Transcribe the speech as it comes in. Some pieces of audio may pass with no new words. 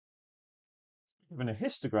Given a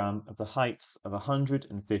histogram of the heights of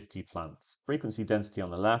 150 plants, frequency density on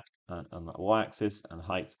the left and on the y-axis and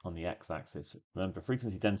height on the x-axis. Remember,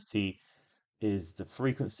 frequency density is the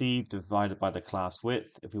frequency divided by the class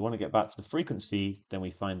width. If we want to get back to the frequency, then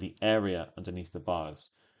we find the area underneath the bars.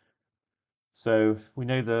 So we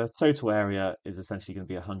know the total area is essentially going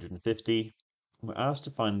to be 150. We're asked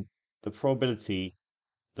to find the probability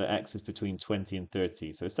that x is between 20 and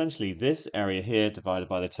 30. So essentially this area here divided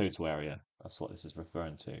by the total area. That's what this is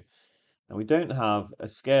referring to. Now we don't have a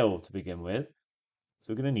scale to begin with,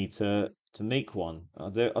 so we're going to need to make one.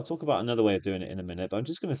 I'll talk about another way of doing it in a minute, but I'm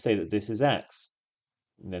just going to say that this is x.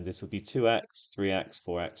 And then this would be 2x, 3x,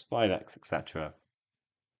 4x, 5x, etc.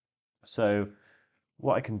 So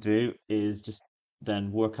what I can do is just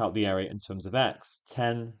then work out the area in terms of x.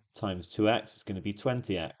 10 times 2x is going to be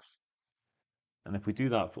 20x. And if we do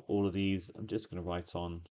that for all of these, I'm just going to write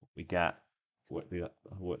on what we get. I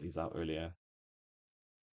worked these out earlier.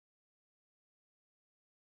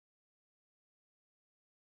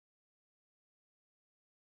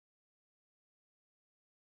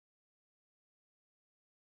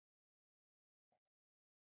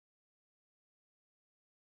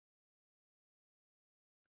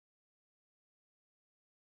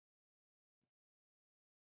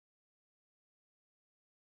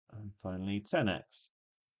 And finally 10x.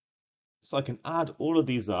 So I can add all of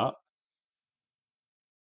these up.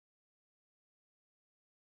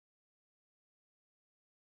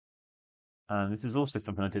 And this is also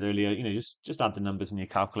something I did earlier, just add the numbers in your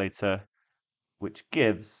calculator, which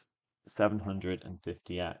gives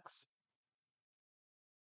 750x.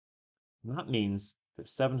 And that means that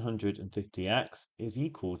 750x is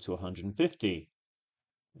equal to 150.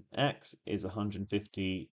 X is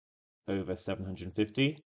 150 over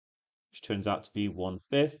 750, which turns out to be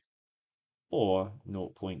 1/5 or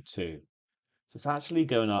 0.2. So it's actually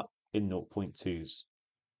going up in 0.2s.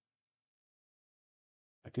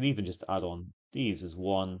 I could even just add on these as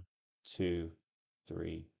 1, 2,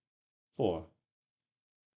 3, 4.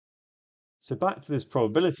 So back to this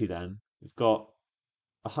probability then, we've got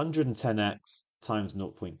 110x times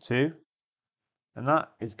 0.2, and that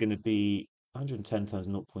is going to be 110 times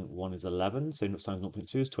 0.1 is 11, so times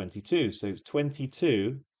 0.2 is 22. So it's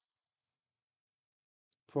 22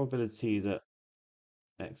 probability that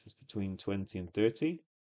x is between 20 and 30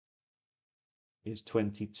 is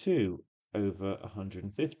 22 over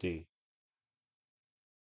 150.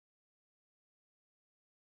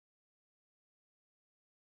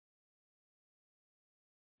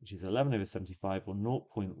 Which is 11 over 75 or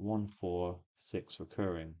 0.146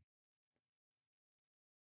 recurring,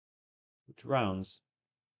 which rounds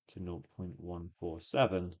to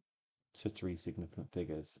 0.147 to three significant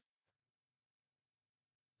figures.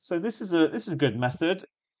 So this is a good method.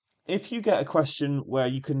 If you get a question where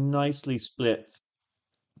you can nicely split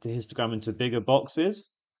the histogram into bigger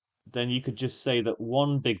boxes, then you could just say that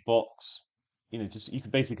one big box, you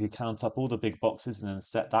could basically count up all the big boxes and then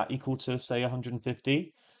set that equal to say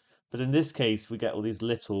 150. But in this case, we get all these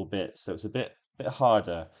little bits, so it's a bit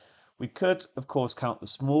harder. We could, of course, count the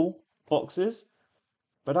small boxes,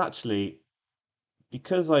 but actually,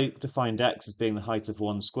 because I defined x as being the height of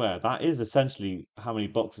one square, that is essentially how many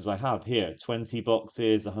boxes I have here, 20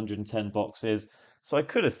 boxes, 110 boxes. So I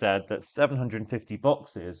could have said that 750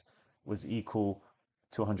 boxes was equal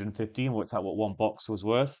to 150 and worked out what one box was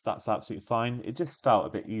worth. That's absolutely fine. It just felt a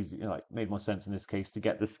bit easy, like made more sense in this case to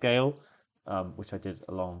get the scale, which I did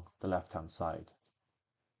along the left-hand side.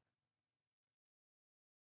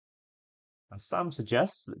 As Sam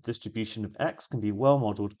suggests, that distribution of x can be well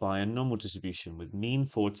modeled by a normal distribution with mean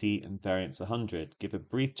 40 and variance 100. Give a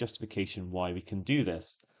brief justification why we can do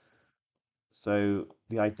this. So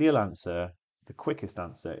the ideal answer, the quickest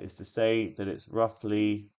answer, is to say that it's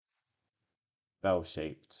roughly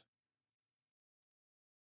bell-shaped.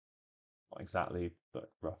 Not exactly,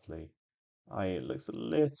 but roughly. It looks a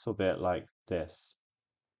little bit like this.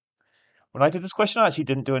 When I did this question, I actually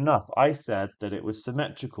didn't do enough. I said that it was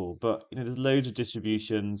symmetrical, but there's loads of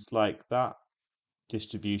distributions like that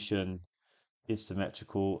distribution is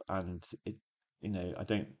symmetrical, and I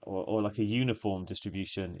don't, or like a uniform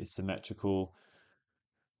distribution is symmetrical,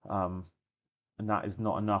 um, and that is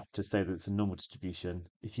not enough to say that it's a normal distribution.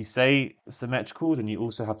 If you say symmetrical, then you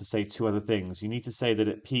also have to say two other things. You need to say that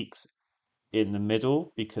it peaks in the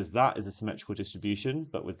middle because that is a symmetrical distribution,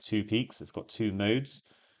 but with two peaks, it's got two modes.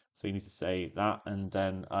 So you need to say that, and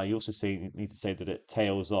then you also need to say that it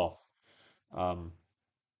tails off um,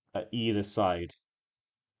 at either side.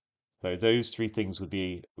 So those three things would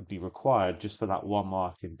be required just for that one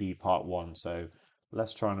mark in B part one. So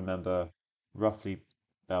let's try and remember roughly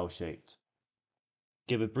bell-shaped.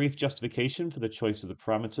 give a brief justification for the choice of the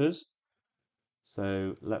parameters.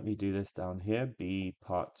 So let me do this down here, B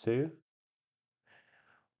part 2.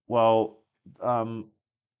 Well, the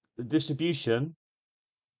distribution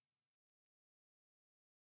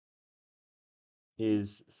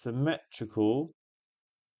is symmetrical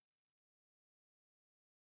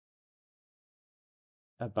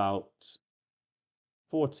about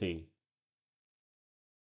 40,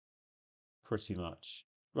 pretty much.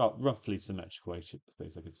 Well, roughly symmetrical,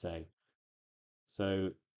 suppose I could say.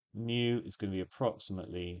 So mu is going to be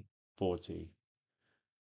approximately 40.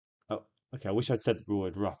 Oh, okay, I wish I'd said the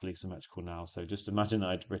word roughly symmetrical now, so just imagine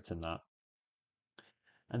I'd written that.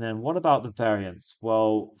 And then what about the variance?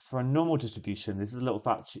 Well, for a normal distribution, this is a little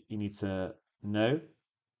fact you need to know.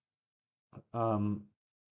 Um,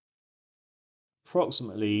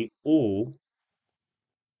 Approximately all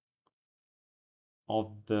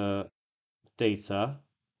of the data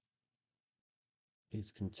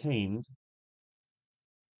is contained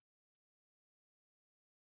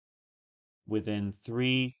within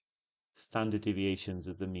 3 standard deviations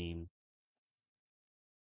of the mean.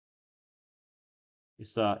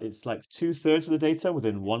 It's like 2/3 of the data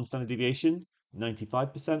within 1 standard deviation,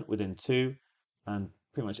 95% within 2, and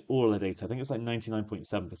pretty much all of the data. I think it's like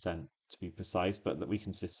 99.7% to be precise, but that we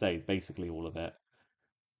can just say basically all of it.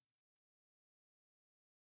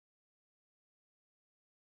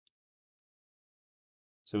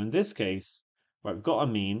 So in this case, right, we've got a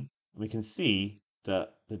mean, and we can see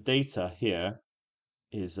that the data here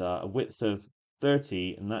is a width of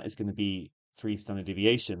 30, and that is going to be 3 standard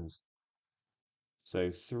deviations.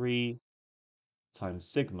 So 3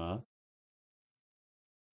 times sigma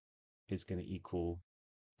is going to equal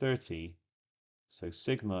 30. So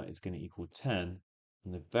sigma is going to equal 10,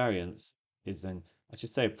 and the variance is then, I should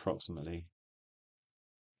say approximately,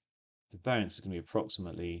 the variance is going to be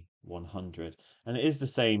approximately 100. And it is the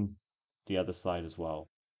same the other side as well.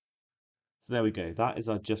 So there we go. That is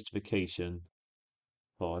our justification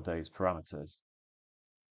for those parameters.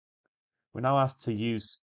 We're now asked to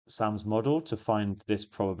use Sam's model to find this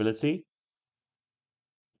probability.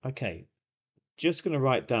 Okay, just going to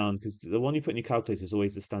write down, because the one you put in your calculator is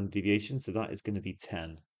always the standard deviation, so that is going to be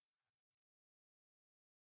 10.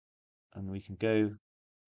 And we can go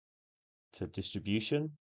to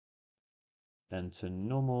distribution, then to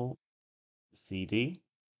normal CD,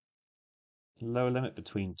 lower limit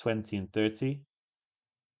between 20 and 30.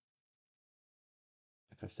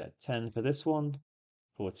 Like I said, 10 for this one,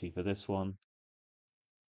 40 for this one,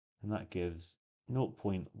 and that gives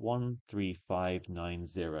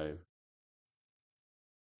 0.13590.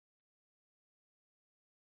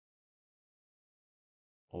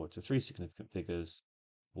 Or to 3 significant figures,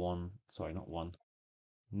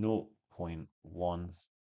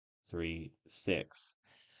 0.136.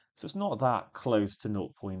 So it's not that close to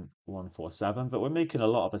 0.147, but we're making a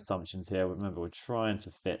lot of assumptions here. Remember, we're trying to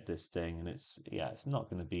fit this thing, and it's not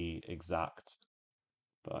going to be exact,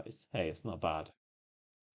 but hey, it's not bad.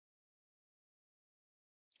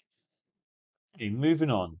 Okay,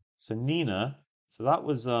 moving on. So Nina, so that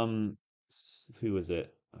was who was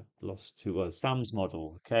it? I lost who was Sam's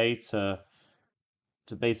model, okay, to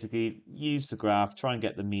basically use the graph, try and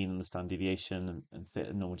get the mean and the standard deviation and fit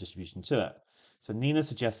a normal distribution to it. So Nina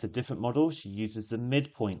suggests a different model. She uses the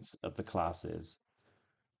midpoints of the classes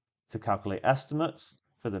to calculate estimates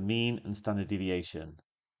for the mean and standard deviation.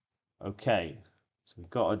 Okay, so we've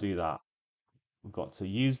got to do that. We've got to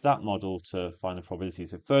use that model to find the probability.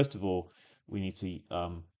 So first of all, we need to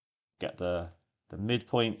get the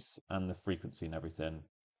midpoints and the frequency and everything.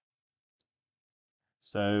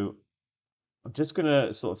 So I'm just going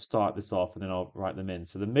to sort of start this off and then I'll write them in.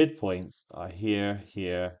 So the midpoints are here,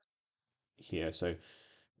 here, here. So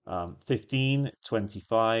 15,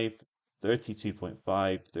 25,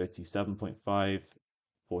 32.5, 37.5,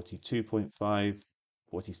 42.5,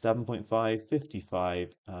 47.5,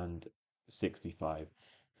 55, and 65.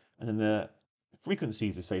 And then the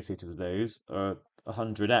frequencies associated with those are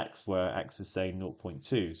 100x, where x is, say,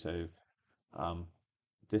 0.2. So um,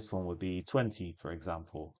 this one would be 20, for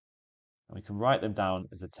example. And we can write them down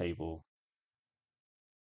as a table.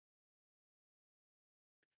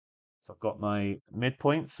 So I've got my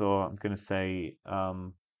midpoints, or I'm going to say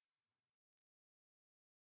I'm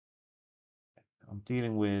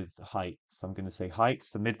dealing with heights. I'm going to say heights,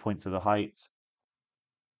 the midpoints of the height.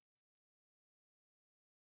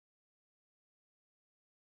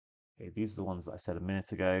 Okay, these are the ones that I said a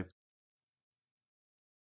minute ago.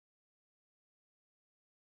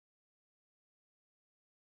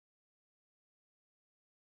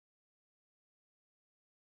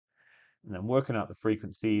 And then working out the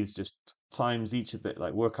frequencies, just times each of the,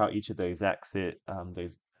 like work out each of those x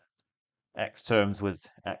terms with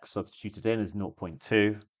x substituted in is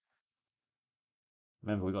 0.2.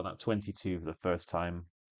 Remember, we got that 22 for the first time.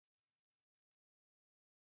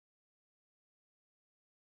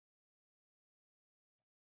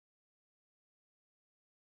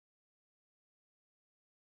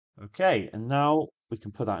 Okay, and now we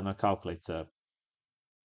can put that in our calculator.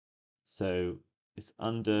 So it's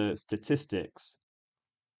under statistics,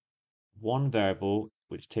 one variable,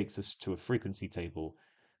 which takes us to a frequency table.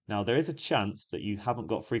 Now, there is a chance that you haven't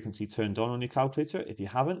got frequency turned on your calculator. If you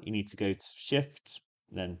haven't, you need to go to Shift,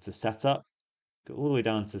 then to Setup, go all the way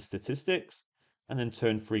down to Statistics, and then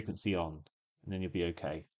turn frequency on, and then you'll be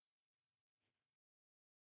okay.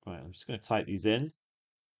 Right, I'm just going to type these in.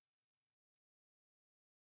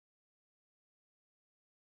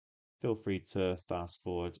 Feel free to fast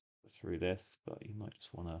forward through this, but you might just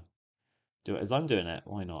want to do it as I'm doing it.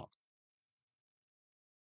 Why not?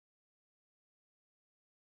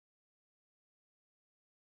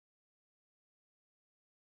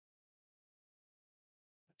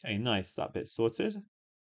 Okay, nice. That bit's sorted.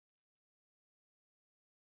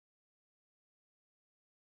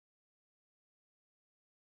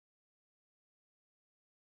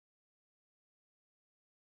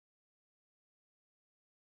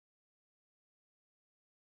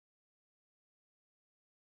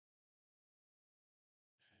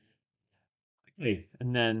 Okay,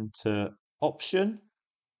 and then to option,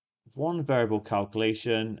 one variable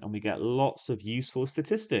calculation, and we get lots of useful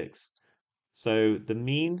statistics. So the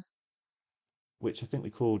mean, which I think we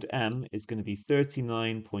called M, is going to be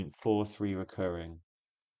 39.43 recurring.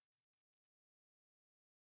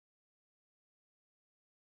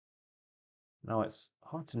 Now it's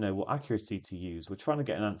hard to know what accuracy to use. We're trying to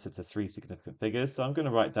get an answer to three significant figures, so I'm going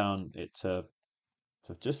to write down it to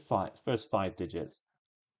just first five digits.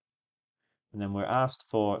 And then we're asked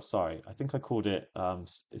for, sorry, I think I called it,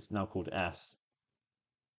 it's now called S,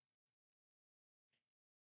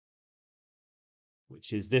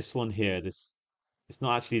 which is this one here. It's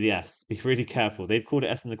not actually the S. Be really careful. They've called it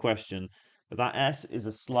S in the question, but that S is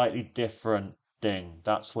a slightly different thing.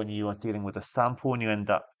 That's when you are dealing with a sample and you end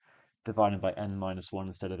up dividing by n minus 1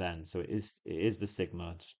 instead of n. So it is the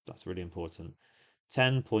sigma. That's really important.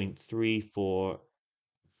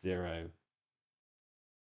 10.340.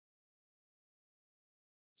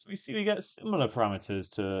 So we get similar parameters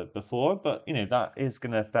to before, but that is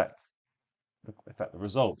going to affect the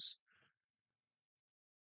results.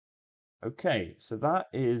 Okay, so that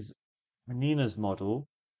is Nina's model,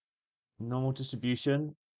 normal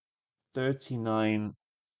distribution,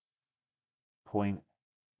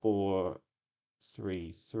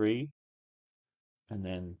 39.433, and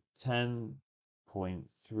then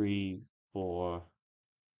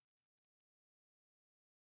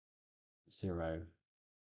 10.340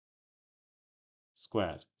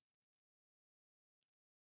 squared.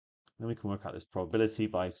 Then we can work out this probability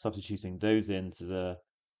by substituting those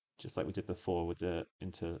just like we did before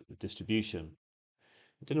into the distribution.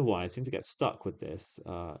 I don't know why, I seem to get stuck with this.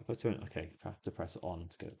 If I turn, okay, I have to press on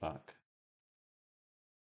to go back.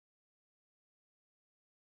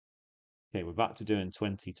 Okay, we're back to doing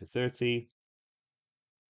 20 to 30.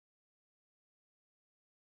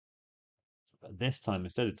 But this time,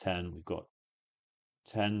 instead of 10, we've got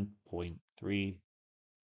 10.340.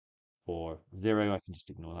 I can just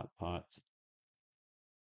ignore that part.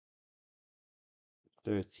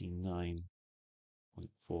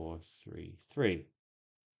 39.433.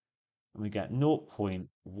 And we get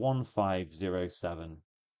 0.1507,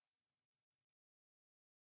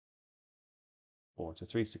 or to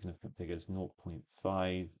three significant figures,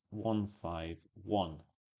 0.5151.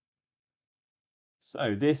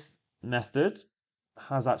 So this method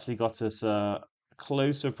has actually got us a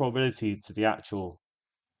closer probability to the actual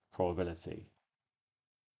probability.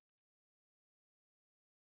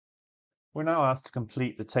 We're now asked to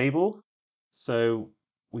complete the table. So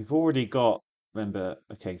we've already got, remember,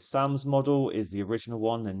 okay, Sam's model is the original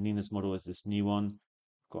one, then Nina's model is this new one.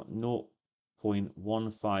 We've got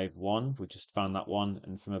 0.151, we just found that one,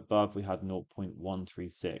 and from above we had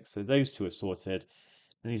 0.136. So those two are sorted.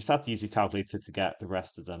 And you just have to use your calculator to get the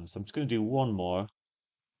rest of them. So I'm just going to do one more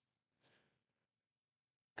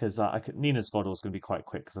because Nina's model is going to be quite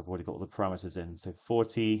quick because I've already got all the parameters in. So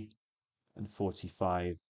 40 and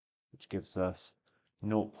 45, which gives us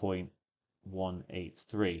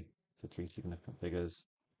 0.183. So three significant figures.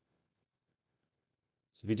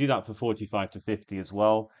 So if you do that for 45 to 50 as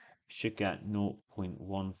well, you should get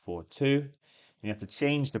 0.142. And you have to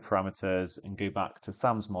change the parameters and go back to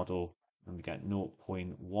Sam's model, and we get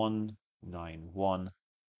 0.191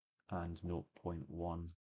 and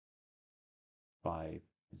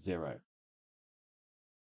 0.150.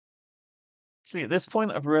 Actually, at this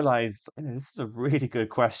point, I've realized this is a really good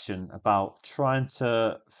question about trying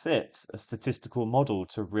to fit a statistical model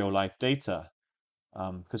to real life data.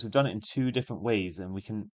 Because we've done it in two different ways, and we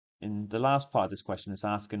can, in the last part of this question, it's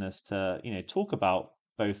asking us to, talk about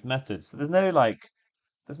both methods. So there's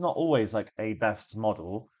not always like a best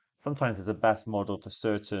model. Sometimes there's a best model for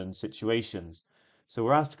certain situations. So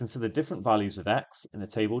we're asked to consider different values of x in the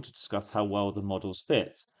table to discuss how well the models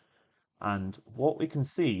fit. And what we can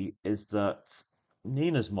see is that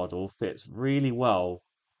Nina's model fits really well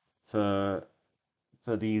for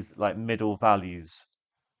these like middle values.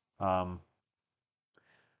 Um,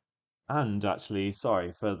 and actually,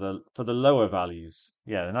 sorry, for the lower values.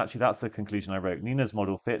 Yeah, and actually that's the conclusion I wrote. Nina's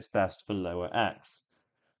model fits best for lower x.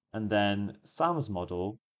 And then Sam's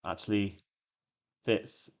model actually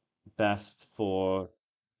fits best for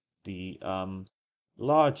the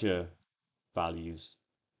larger values.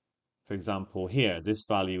 For example, here, this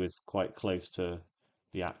value is quite close to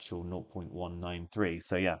the actual 0.193.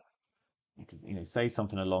 So yeah, you could say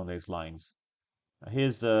something along those lines. Now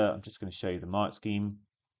I'm just going to show you the mark scheme.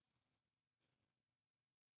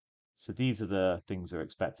 So these are the things that are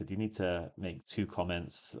expected. You need to make two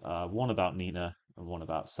comments, one about Nina and one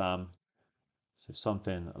about Sam. So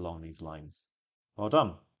something along these lines. Well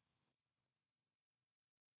done.